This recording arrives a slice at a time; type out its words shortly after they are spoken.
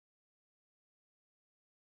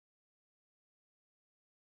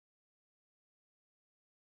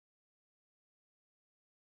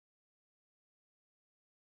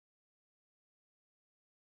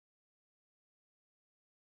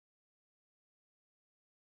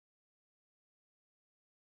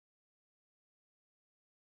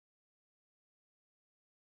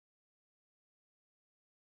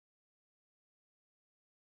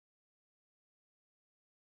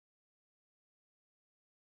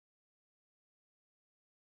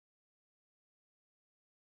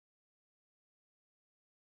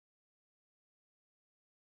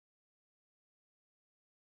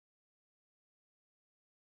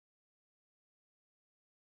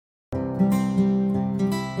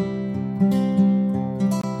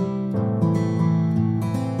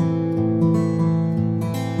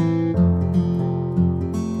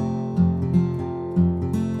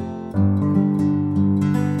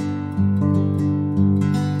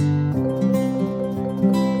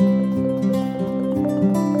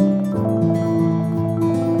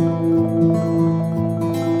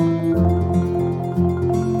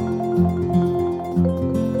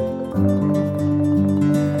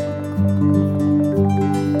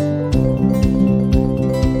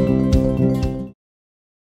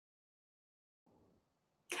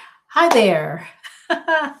there.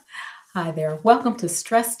 Hi there. Welcome to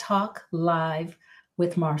Stress Talk Live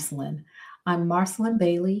with Marcelin. I'm Marcelin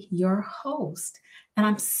Bailey, your host, and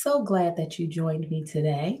I'm so glad that you joined me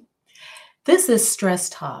today. This is Stress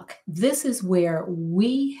Talk. This is where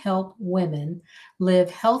we help women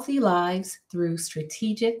live healthy lives through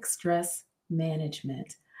strategic stress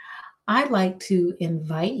management. I'd like to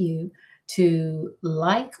invite you to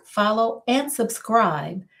like, follow, and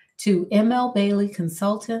subscribe to ML Bailey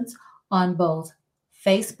Consultants on both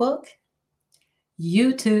Facebook,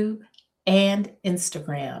 YouTube, and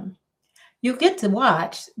Instagram. You'll get to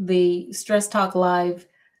watch the Stress Talk Live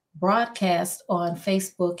broadcast on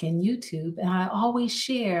Facebook and YouTube, and I always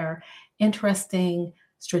share interesting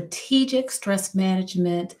strategic stress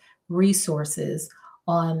management resources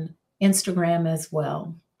on Instagram as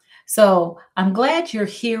well. So I'm glad you're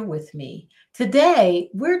here with me. Today,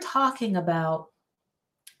 we're talking about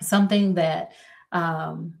something that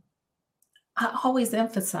um, I always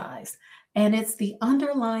emphasize, and it's the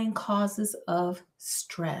underlying causes of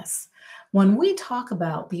stress. When we talk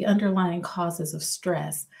about the underlying causes of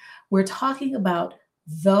stress, we're talking about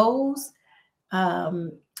those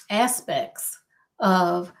um, aspects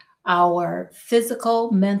of our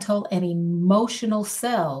physical, mental, and emotional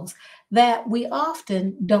selves that we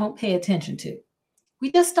often don't pay attention to.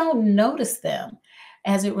 We just don't notice them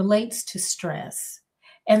as it relates to stress.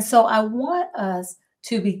 And so I want us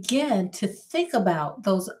to begin to think about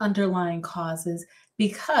those underlying causes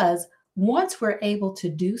because once we're able to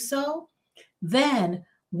do so, then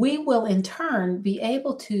we will in turn be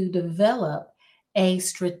able to develop a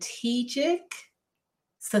strategic,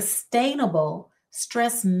 sustainable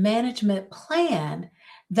stress management plan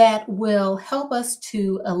that will help us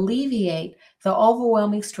to alleviate the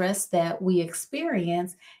overwhelming stress that we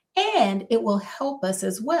experience, and it will help us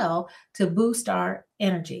as well to boost our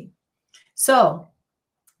energy. So,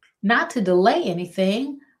 not to delay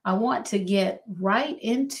anything, I want to get right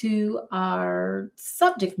into our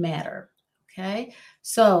subject matter. Okay,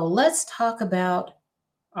 so let's talk about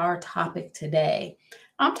our topic today.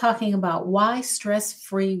 I'm talking about why stress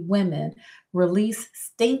free women release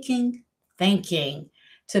stinking thinking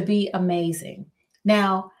to be amazing.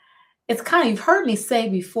 Now, it's kind of, you've heard me say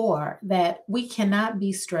before that we cannot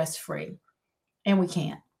be stress free, and we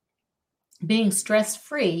can't. Being stress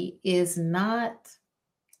free is not,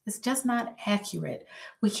 it's just not accurate.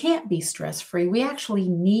 We can't be stress free. We actually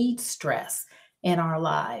need stress in our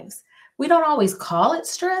lives. We don't always call it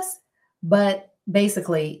stress, but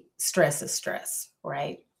basically, stress is stress,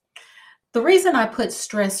 right? The reason I put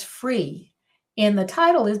stress free in the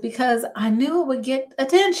title is because I knew it would get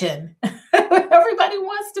attention. Everybody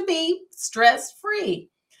wants to be stress free.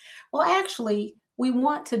 Well, actually, we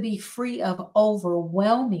want to be free of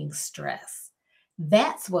overwhelming stress.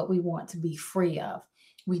 That's what we want to be free of.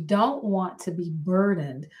 We don't want to be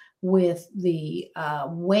burdened with the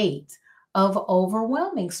weight of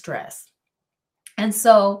overwhelming stress. And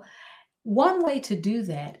so, one way to do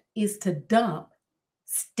that is to dump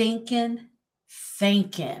stinking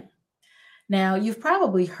thinking. Now, you've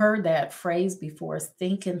probably heard that phrase before,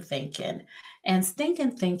 stinking thinking. And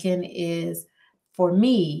stinking thinking is, for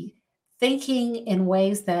me, thinking in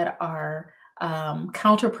ways that are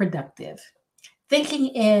counterproductive, thinking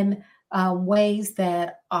in ways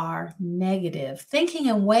that are negative, thinking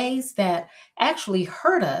in ways that actually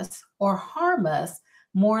hurt us or harm us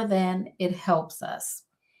more than it helps us.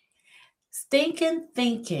 Stinking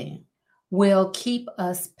thinking will keep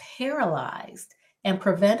us paralyzed and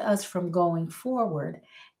prevent us from going forward.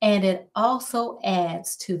 And it also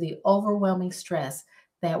adds to the overwhelming stress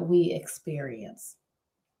that we experience.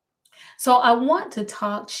 So, I want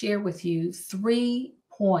to share with you 3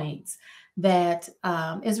 points that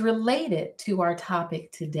is related to our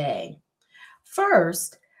topic today.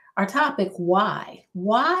 First, our topic, why?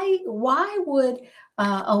 Why would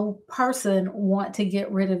a person want to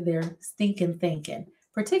get rid of their stinking thinking,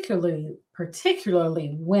 particularly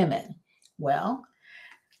women? Well,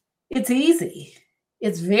 it's easy.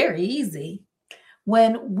 It's very easy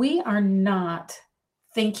when we are not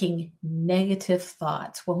thinking negative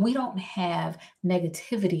thoughts, when we don't have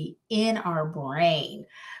negativity in our brain,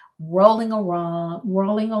 rolling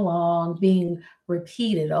along, being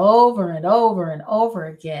repeated over and over and over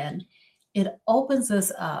again, it opens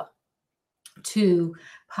us up to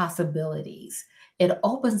possibilities. It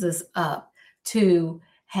opens us up to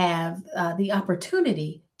have the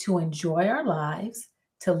opportunity to enjoy our lives,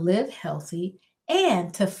 to live healthy,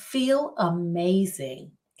 and to feel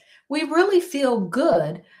amazing. We really feel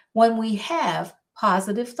good when we have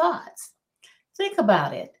positive thoughts. Think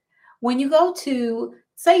about it. When you go to,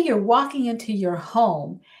 say, you're walking into your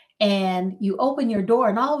home and you open your door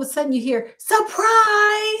and all of a sudden you hear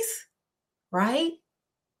surprise, right?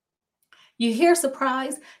 You hear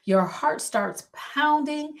surprise, your heart starts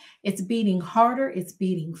pounding, it's beating harder, it's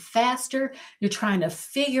beating faster. You're trying to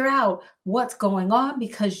figure out what's going on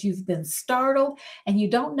because you've been startled and you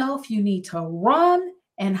don't know if you need to run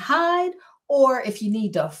and hide or if you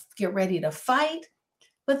need to get ready to fight.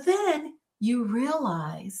 But then you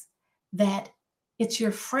realize that it's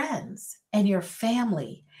your friends and your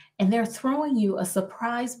family, and they're throwing you a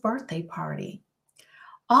surprise birthday party.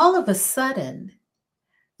 All of a sudden,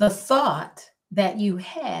 the thought that you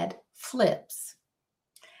had flips,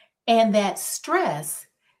 and that stress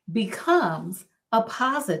becomes a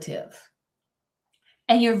positive.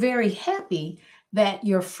 And you're very happy that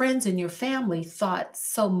your friends and your family thought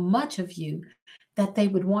so much of you that they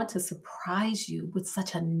would want to surprise you with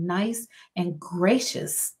such a nice and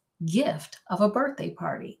gracious gift of a birthday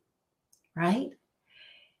party, right?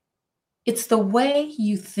 It's the way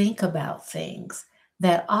you think about things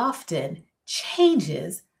that often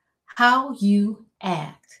changes how you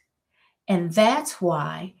act. And that's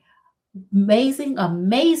why amazing,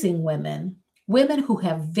 amazing women, women who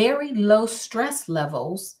have very low stress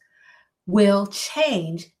levels, will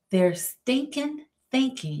change their stinking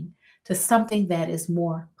thinking to something that is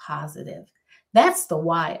more positive. That's the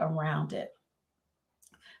why around it.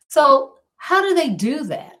 So, how do they do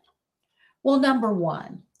that? Well, number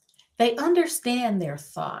one, they understand their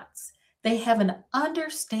thoughts. They have an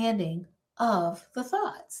understanding of the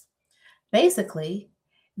thoughts. Basically,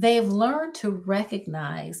 they've learned to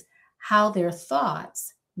recognize how their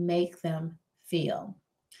thoughts make them feel.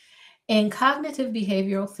 In cognitive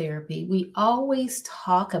behavioral therapy, we always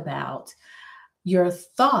talk about your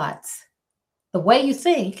thoughts. The way you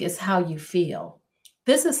think is how you feel.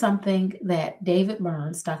 This is something that David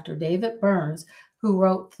Burns, Dr. David Burns, who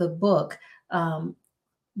wrote the book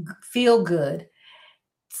Feel Good,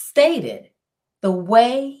 stated the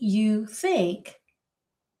way you think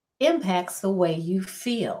impacts the way you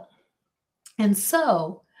feel. And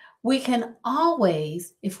so we can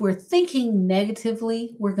always, if we're thinking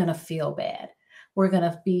negatively, we're going to feel bad. We're going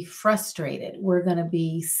to be frustrated. We're going to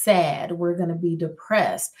be sad. We're going to be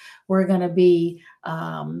depressed. We're going to be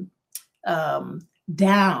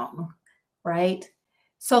down, right?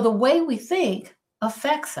 So the way we think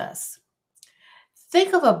affects us.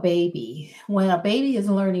 Think of a baby. When a baby is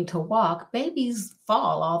learning to walk, babies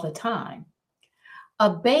fall all the time. A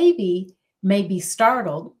baby may be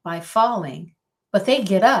startled by falling, but they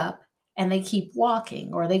get up and they keep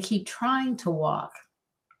walking or they keep trying to walk.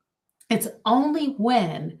 It's only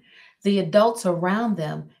when the adults around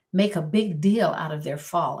them make a big deal out of their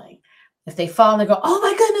falling. If they fall and they go, oh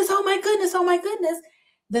my goodness, oh my goodness, oh my goodness,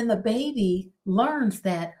 then the baby learns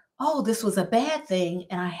that, oh, this was a bad thing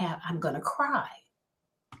and I'm going to cry.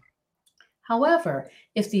 However,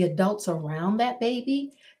 if the adults around that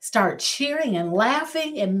baby start cheering and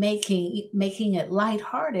laughing and making it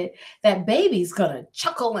lighthearted, that baby's gonna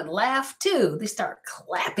chuckle and laugh too. They start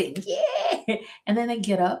clapping, yeah, and then they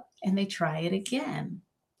get up and they try it again.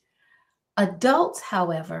 Adults,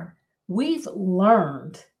 however, we've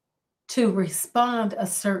learned to respond a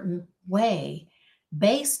certain way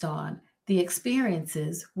based on the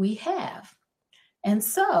experiences we have. And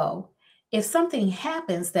so, if something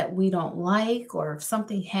happens that we don't like, or if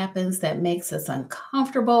something happens that makes us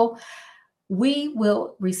uncomfortable, we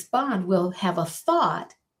will respond. We'll have a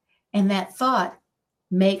thought, and that thought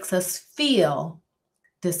makes us feel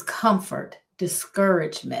discomfort,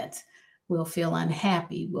 discouragement. We'll feel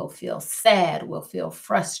unhappy. We'll feel sad. We'll feel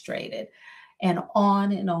frustrated, and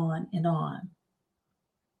on and on and on.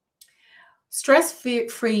 Stress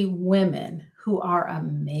free women who are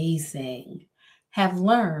amazing have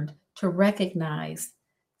learned to recognize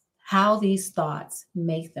how these thoughts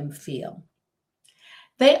make them feel.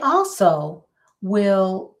 They also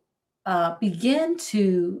will begin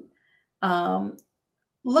to um,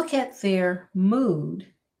 look at their mood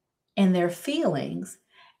and their feelings,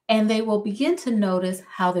 and they will begin to notice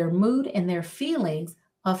how their mood and their feelings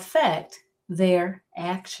affect their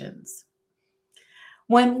actions.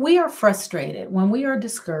 When we are frustrated, when we are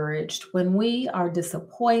discouraged, when we are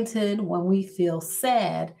disappointed, when we feel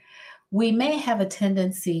sad, we may have a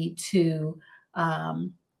tendency to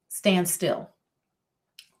stand still.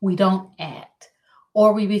 We don't act,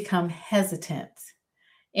 or we become hesitant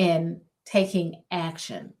in taking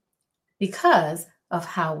action because of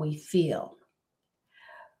how we feel.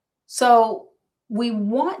 So we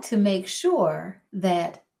want to make sure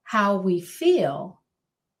that how we feel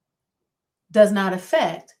does not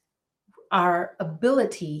affect our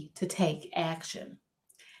ability to take action.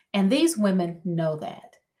 And these women know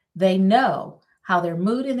that. They know how their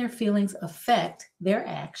mood and their feelings affect their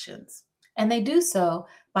actions. And they do so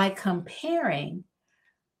by comparing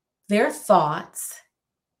their thoughts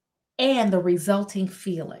and the resulting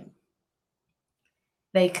feeling.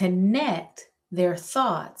 They connect their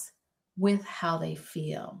thoughts with how they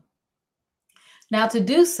feel. Now, to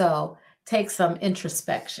do so takes some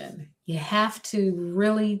introspection. You have to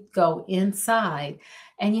really go inside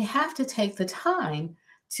and you have to take the time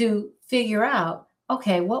to figure out,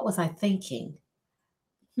 okay, what was I thinking?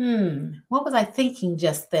 What was I thinking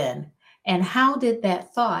just then? And how did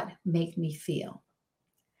that thought make me feel?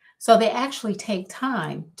 So they actually take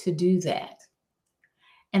time to do that.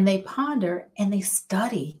 And they ponder and they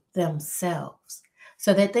study themselves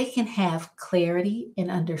so that they can have clarity and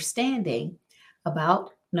understanding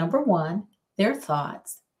about number one, their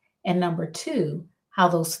thoughts, and number two, how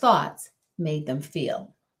those thoughts made them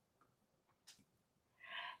feel.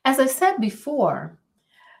 As I said before,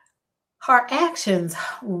 our actions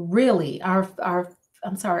really, our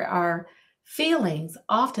feelings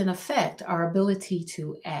often affect our ability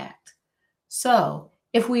to act. So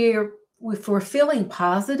if we're feeling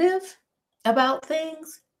positive about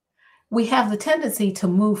things, we have the tendency to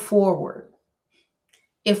move forward.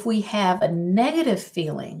 If we have a negative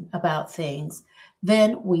feeling about things,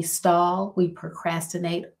 then we stall, we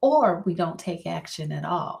procrastinate, or we don't take action at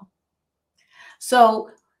all.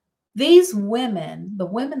 So these women, the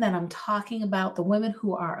women that I'm talking about, the women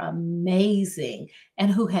who are amazing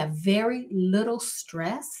and who have very little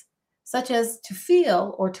stress, such as to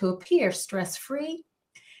feel or to appear stress free,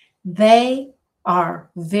 they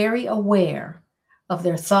are very aware of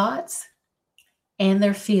their thoughts and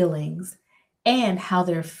their feelings and how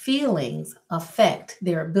their feelings affect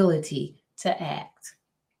their ability to act.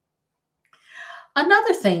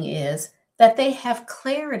 Another thing is that they have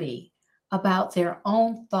clarity about their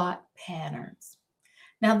own thought patterns.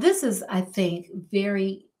 Now, this is, I think,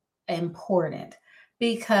 very important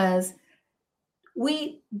because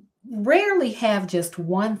we rarely have just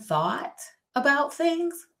one thought about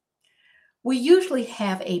things. We usually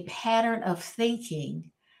have a pattern of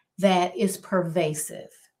thinking that is pervasive.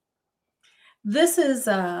 This is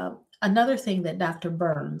another thing that Dr.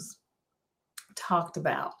 Burns talked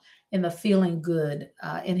about in the Feeling Good,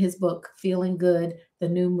 in his book, Feeling Good, The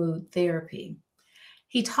New Mood Therapy.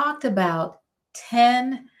 He talked about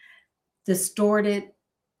 10 distorted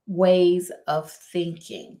ways of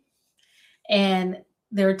thinking. And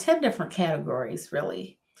there are 10 different categories,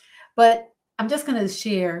 really. But I'm just going to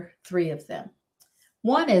share three of them.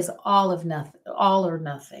 One is all or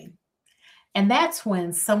nothing. And that's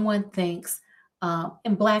when someone thinks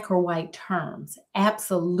in black or white terms,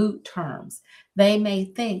 absolute terms. They may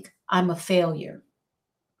think, I'm a failure.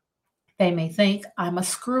 They may think, I'm a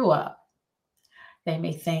screw up. They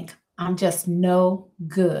may think, I'm just no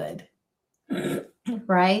good,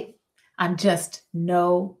 right? I'm just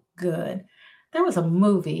no good. There was a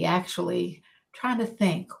movie actually, trying to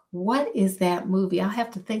think, what is that movie? I'll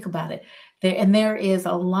have to think about it. There is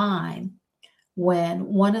a line when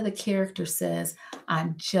one of the characters says,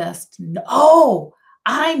 oh,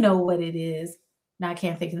 I know what it is. Now I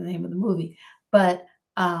can't think of the name of the movie, but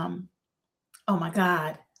oh my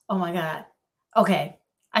God. Oh my God. Okay.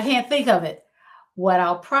 I can't think of it. What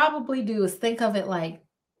I'll probably do is think of it like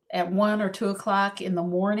at 1 or 2 o'clock in the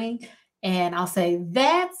morning, and I'll say,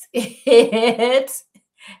 that's it.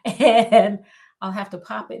 And I'll have to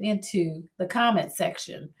pop it into the comment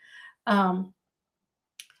section.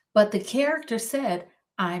 But the character said,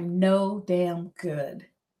 I'm no damn good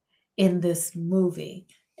in this movie.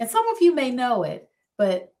 And some of you may know it,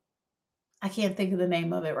 but I can't think of the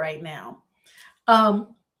name of it right now.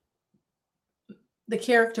 The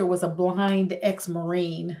character was a blind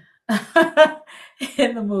ex-Marine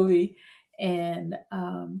in the movie. And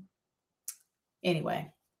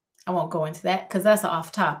anyway, I won't go into that because that's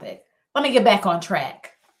off topic. Let me get back on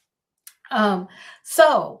track.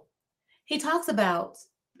 So he talks about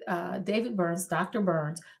David Burns, Dr.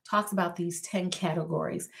 Burns, talks about these 10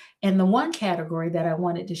 categories. And the one category that I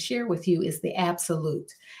wanted to share with you is the absolute.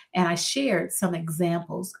 And I shared some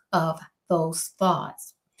examples of those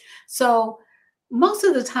thoughts. So most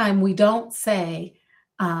of the time, we don't say,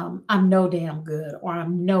 I'm no damn good or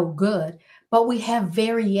I'm no good, but we have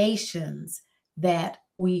variations that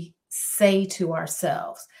we say to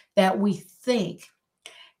ourselves, that we think,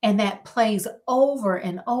 and that plays over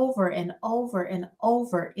and over and over and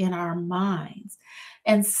over in our minds.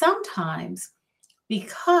 And sometimes,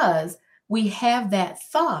 because we have that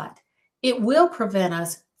thought, it will prevent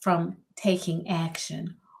us from taking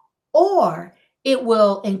action, or it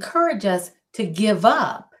will encourage us to give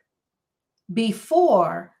up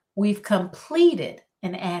before we've completed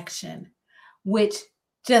an action, which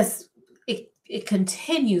just it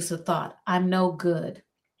continues the thought, I'm no good.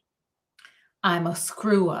 I'm a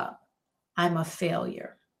screw up. I'm a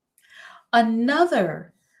failure.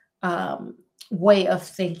 Another um, way of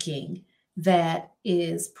thinking that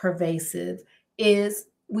is pervasive is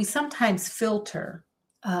we sometimes filter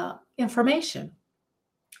information.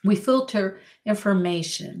 We filter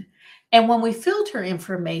information. And when we filter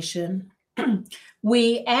information,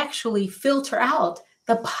 we actually filter out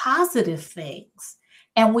the positive things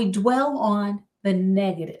and we dwell on the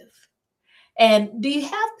negative. And do you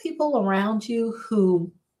have people around you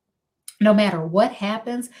who, no matter what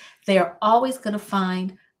happens, they're always going to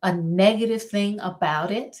find a negative thing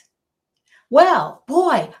about it? Well,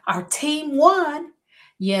 boy, our team won.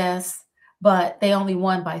 Yes, but they only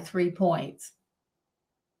won by 3 points,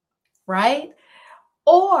 right?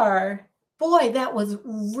 Or, boy, that was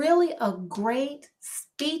really a great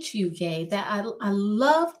speech you gave. I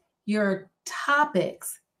love your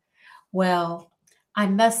topics. Well, I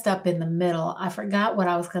messed up in the middle. I forgot what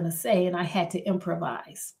I was going to say and I had to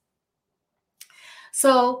improvise.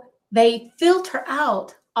 So they filter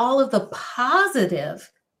out all of the positive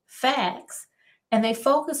facts and they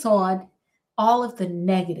focus on all of the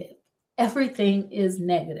negative. Everything is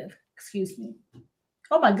negative. Excuse me.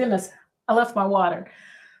 Oh my goodness, I left my water.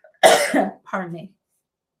 Pardon me.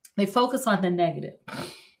 They focus on the negative.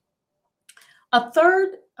 A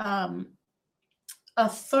third, um, a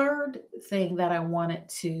third thing that I wanted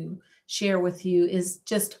to share with you is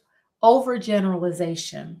just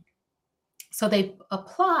overgeneralization. So they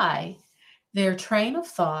apply their train of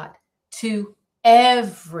thought to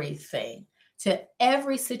everything, to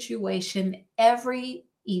every situation, every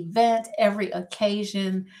event, every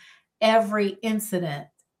occasion, every incident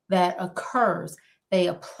that occurs. They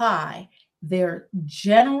apply their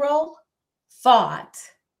general thought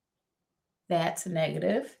that's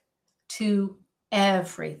negative to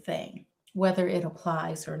everything, whether it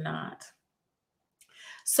applies or not.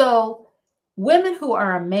 So, women who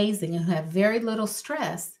are amazing and who have very little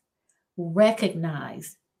stress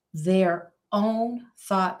recognize their own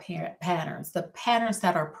thought patterns, the patterns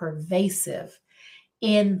that are pervasive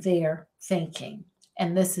in their thinking.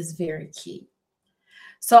 And this is very key.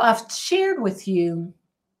 So, I've shared with you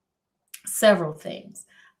several things.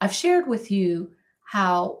 I've shared with you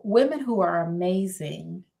how women who are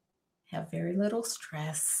amazing have very little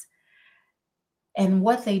stress. And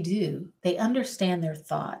what they do, they understand their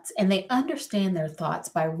thoughts, and they understand their thoughts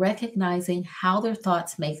by recognizing how their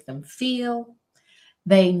thoughts make them feel.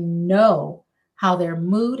 They know how their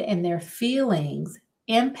mood and their feelings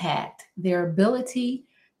impact their ability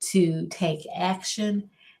to take action,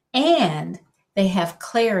 and they have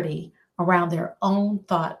clarity around their own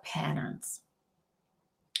thought patterns.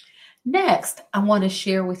 Next, I want to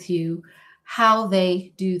share with you how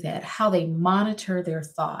they do that, how they monitor their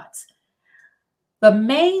thoughts. The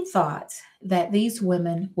main thoughts that these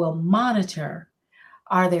women will monitor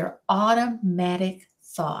are their automatic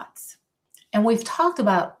thoughts. And we've talked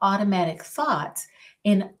about automatic thoughts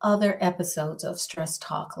in other episodes of Stress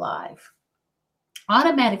Talk Live.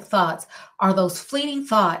 Automatic thoughts are those fleeting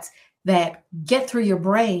thoughts that get through your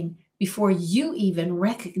brain before you even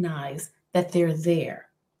recognize that they're there.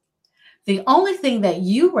 The only thing that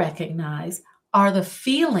you recognize are the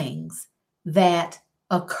feelings that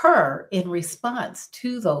occur in response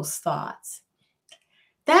to those thoughts.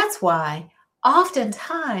 That's why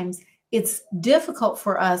oftentimes it's difficult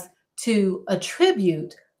for us to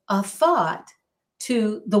attribute a thought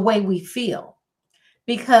to the way we feel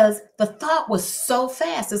because the thought was so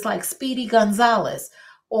fast. It's like Speedy Gonzalez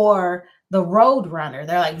or the Road Runner.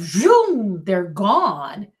 They're like, zoom, they're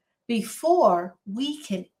gone before we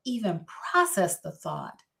can even process the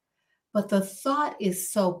thought. But the thought is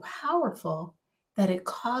so powerful that it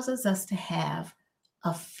causes us to have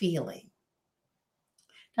a feeling.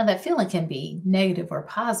 Now, that feeling can be negative or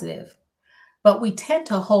positive, but we tend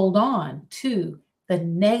to hold on to the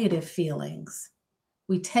negative feelings.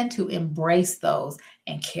 We tend to embrace those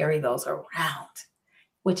and carry those around,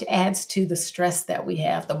 which adds to the stress that we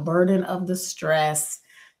have, the burden of the stress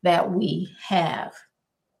that we have.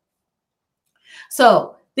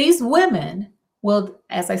 So, these women will,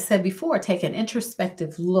 as I said before, take an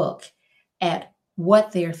introspective look at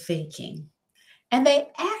what they're thinking. And they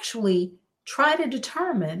actually try to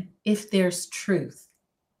determine if there's truth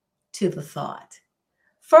to the thought.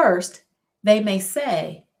 First, they may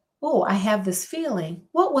say, oh, I have this feeling.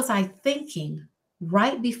 What was I thinking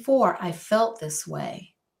right before I felt this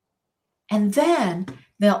way? And then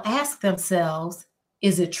they'll ask themselves,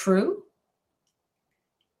 is it true?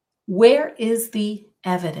 Where is the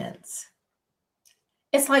evidence?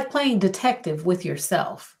 It's like playing detective with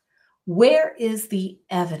yourself. Where is the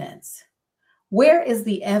evidence? Where is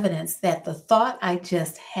the evidence that the thought I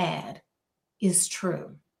just had is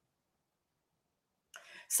true?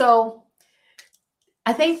 So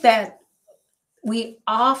I think that we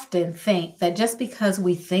often think that just because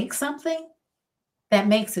we think something, that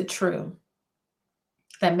makes it true,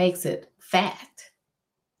 that makes it fact.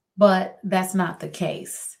 But that's not the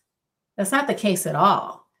case. That's not the case at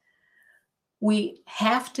all. We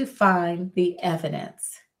have to find the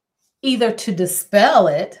evidence, either to dispel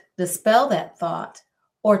it, dispel that thought,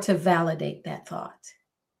 or to validate that thought.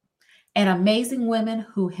 And amazing women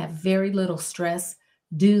who have very little stress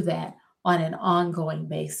do that on an ongoing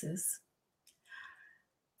basis.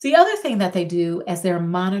 The other thing that they do as they're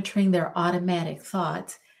monitoring their automatic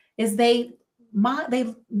thoughts is they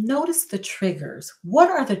notice the triggers. What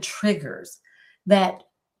are the triggers that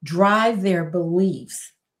drive their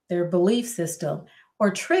beliefs, their belief system, or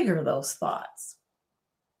trigger those thoughts?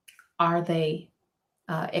 Are they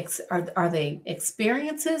are they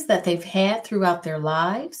experiences that they've had throughout their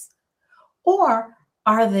lives, or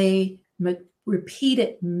are they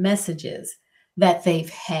repeated messages that they've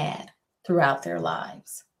had throughout their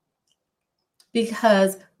lives?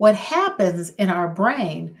 Because what happens in our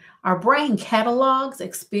brain catalogs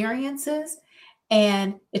experiences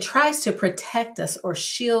and it tries to protect us or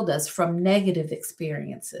shield us from negative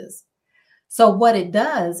experiences. So what it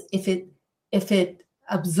does, if it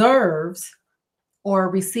observes or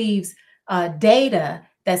receives data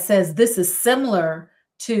that says this is similar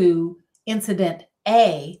to incident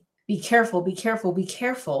A, be careful, be careful, be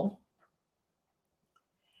careful,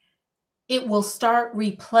 it will start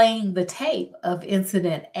replaying the tape of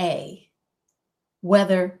incident A,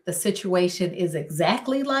 whether the situation is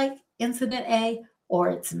exactly like incident A or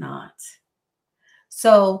it's not.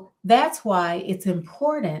 So that's why it's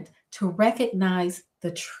important to recognize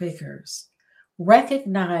the triggers,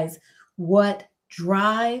 recognize what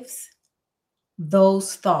drives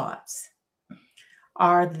those thoughts.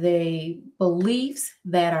 Are they beliefs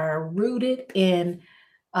that are rooted in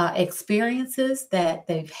experiences that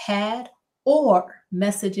they've had or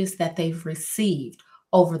messages that they've received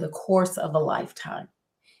over the course of a lifetime?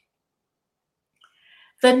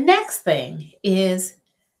 The next thing is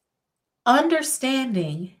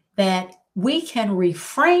understanding that we can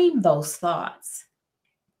reframe those thoughts.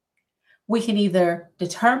 We can either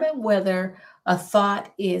determine whether a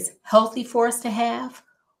thought is healthy for us to have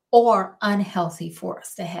or unhealthy for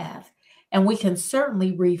us to have. And we can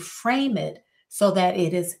certainly reframe it so that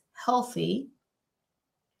it is healthy.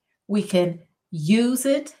 We can use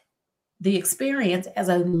it, the experience, as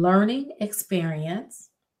a learning experience,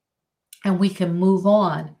 and we can move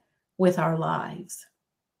on with our lives.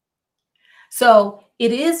 So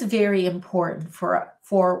it is very important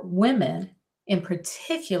for women in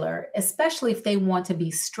particular, especially if they want to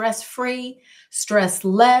be stress free, stress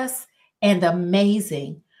less, and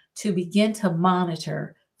amazing, to begin to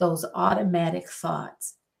monitor those automatic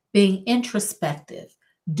thoughts, being introspective,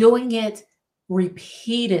 doing it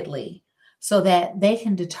repeatedly so that they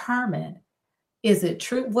can determine, is it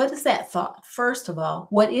true? What is that thought? First of all,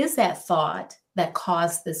 what is that thought that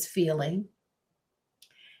caused this feeling?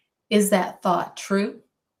 Is that thought true?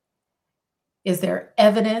 Is there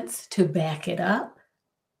evidence to back it up?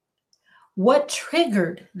 What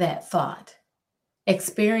triggered that thought?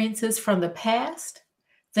 Experiences from the past,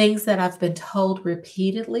 things that I've been told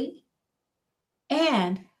repeatedly?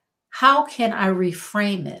 And how can I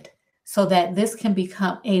reframe it so that this can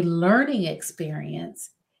become a learning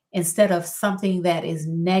experience instead of something that is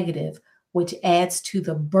negative, which adds to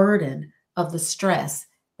the burden of the stress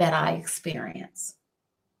that I experience?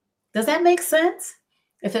 Does that make sense?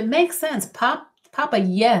 If it makes sense, pop a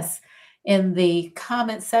yes in the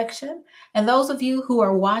comment section. And those of you who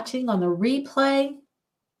are watching on the replay,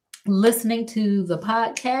 listening to the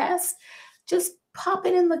podcast, just pop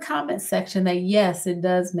it in the comment section that yes, it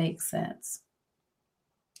does make sense.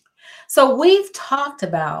 So we've talked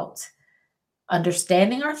about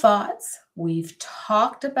understanding our thoughts. We've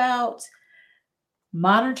talked about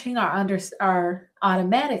monitoring our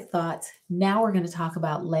automatic thoughts. Now we're going to talk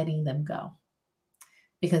about letting them go.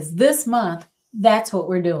 Because this month, that's what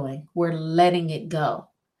we're doing. We're letting it go.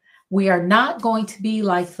 We are not going to be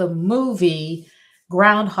like the movie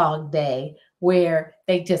Groundhog Day, where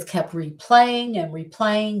they just kept replaying and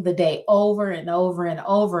replaying the day over and over and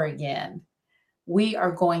over again. We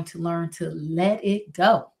are going to learn to let it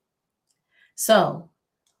go. So,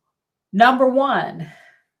 number one,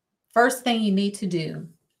 first thing you need to do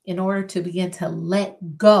in order to begin to let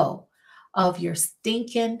go of your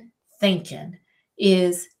stinking thinking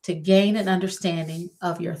is to gain an understanding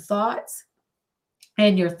of your thoughts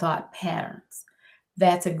and your thought patterns.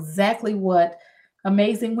 That's exactly what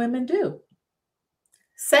amazing women do.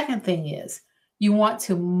 Second thing is you want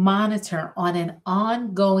to monitor on an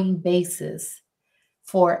ongoing basis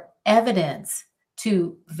for evidence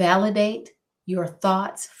to validate your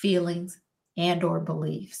thoughts, feelings, and or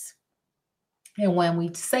beliefs. And when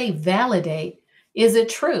we say validate, is it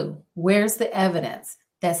true? Where's the evidence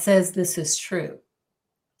that says this is true?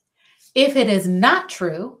 If it is not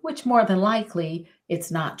true, which more than likely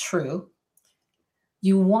it's not true,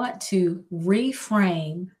 you want to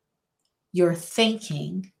reframe your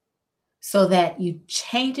thinking so that you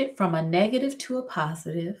change it from a negative to a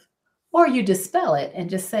positive, or you dispel it and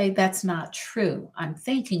just say, that's not true. I'm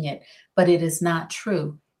thinking it, but it is not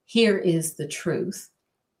true. Here is the truth.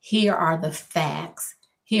 Here are the facts.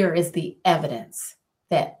 Here is the evidence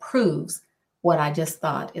that proves what I just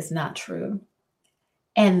thought is not true.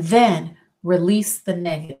 And then release the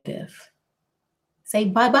negative. Say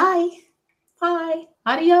bye bye, bye,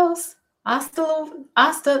 adios,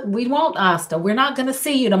 hasta. We won't hasta. We're not going to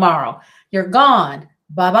see you tomorrow. You're gone.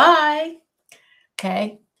 Bye bye.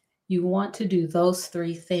 Okay. You want to do those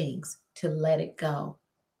three things to let it go.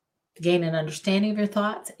 Gain an understanding of your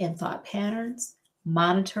thoughts and thought patterns.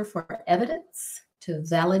 Monitor for evidence to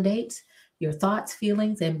validate your thoughts,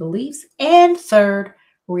 feelings, and beliefs. And third,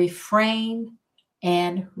 reframe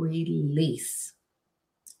and release.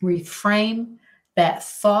 Reframe that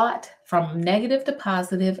thought from negative to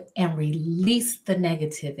positive and release the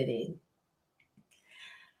negativity.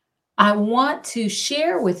 I want to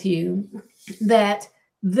share with you that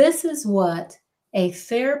this is what a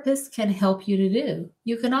therapist can help you to do.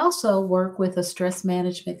 You can also work with a stress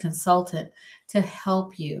management consultant to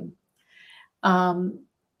help you.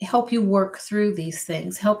 Help you work through these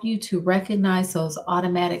things, help you to recognize those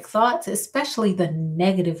automatic thoughts, especially the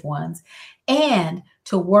negative ones, and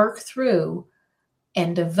to work through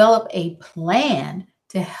and develop a plan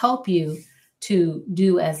to help you to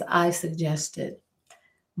do as I suggested.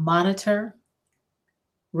 Monitor,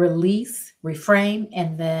 release, reframe,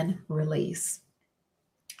 and then release.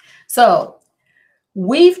 So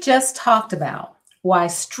we've just talked about why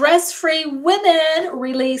stress-free women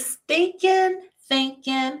release thinking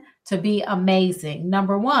to be amazing.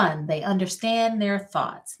 Number one, they understand their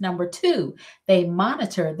thoughts. Number two, they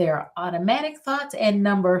monitor their automatic thoughts. And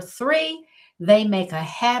number three, they make a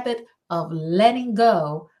habit of letting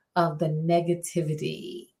go of the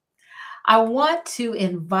negativity. I want to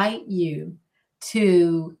invite you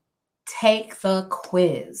to take the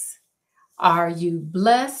quiz. Are you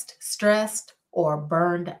blessed, stressed, or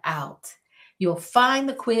burned out? You'll find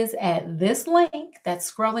the quiz at this link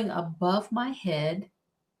that's scrolling above my head.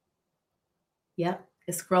 Yep,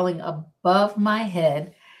 it's scrolling above my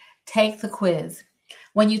head. Take the quiz.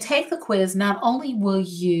 When you take the quiz, not only will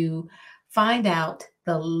you find out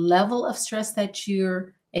the level of stress that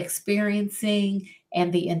you're experiencing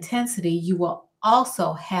and the intensity, you will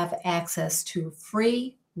also have access to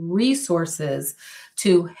free resources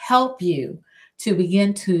to help you to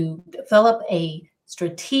begin to develop a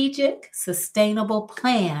strategic, sustainable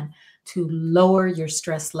plan to lower your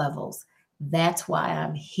stress levels. That's why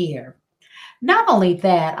I'm here. Not only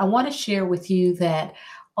that, I want to share with you that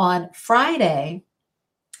on Friday,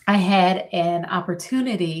 I had an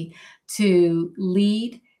opportunity to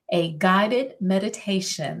lead a guided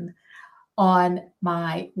meditation on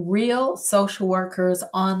my Real Social Workers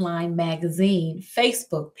Online Magazine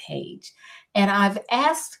Facebook page. And I've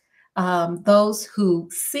asked those who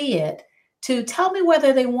see it to tell me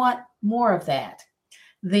whether they want more of that.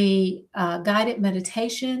 The guided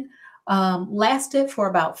meditation lasted for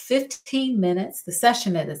about 15 minutes. The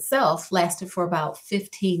session in itself lasted for about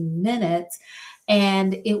 15 minutes.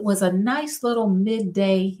 And it was a nice little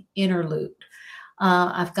midday interlude.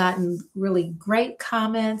 I've gotten really great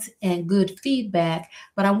comments and good feedback,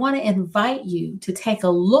 but I want to invite you to take a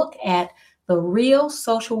look at the Real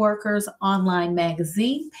Social Workers Online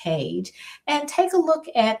Magazine page and take a look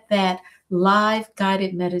at that live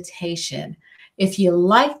guided meditation. If you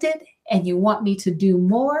liked it and you want me to do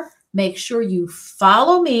more, make sure you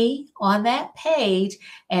follow me on that page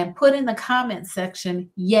and put in the comment section,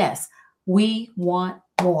 yes, we want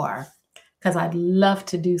more, because I'd love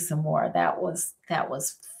to do some more. That was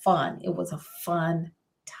fun. It was a fun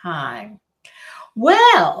time.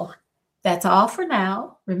 Well, that's all for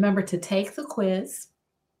now. Remember to take the quiz.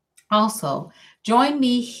 Also, join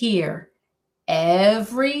me here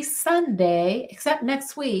every Sunday, except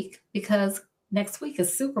next week, because next week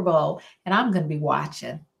is Super Bowl and I'm going to be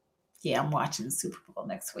watching. Yeah, I'm watching Super Bowl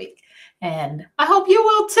next week. And I hope you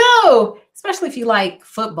will too, especially if you like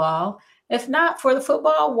football. If not for the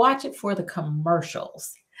football, watch it for the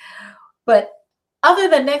commercials. But Other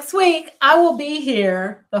than next week, I will be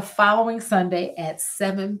here the following Sunday at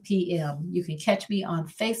 7 p.m. You can catch me on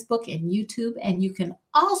Facebook and YouTube, and you can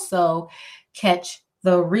also catch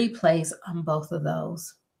the replays on both of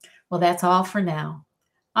those. Well, that's all for now.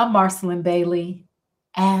 I'm Marcelyn Bailey.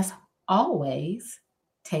 As always,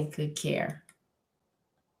 take good care.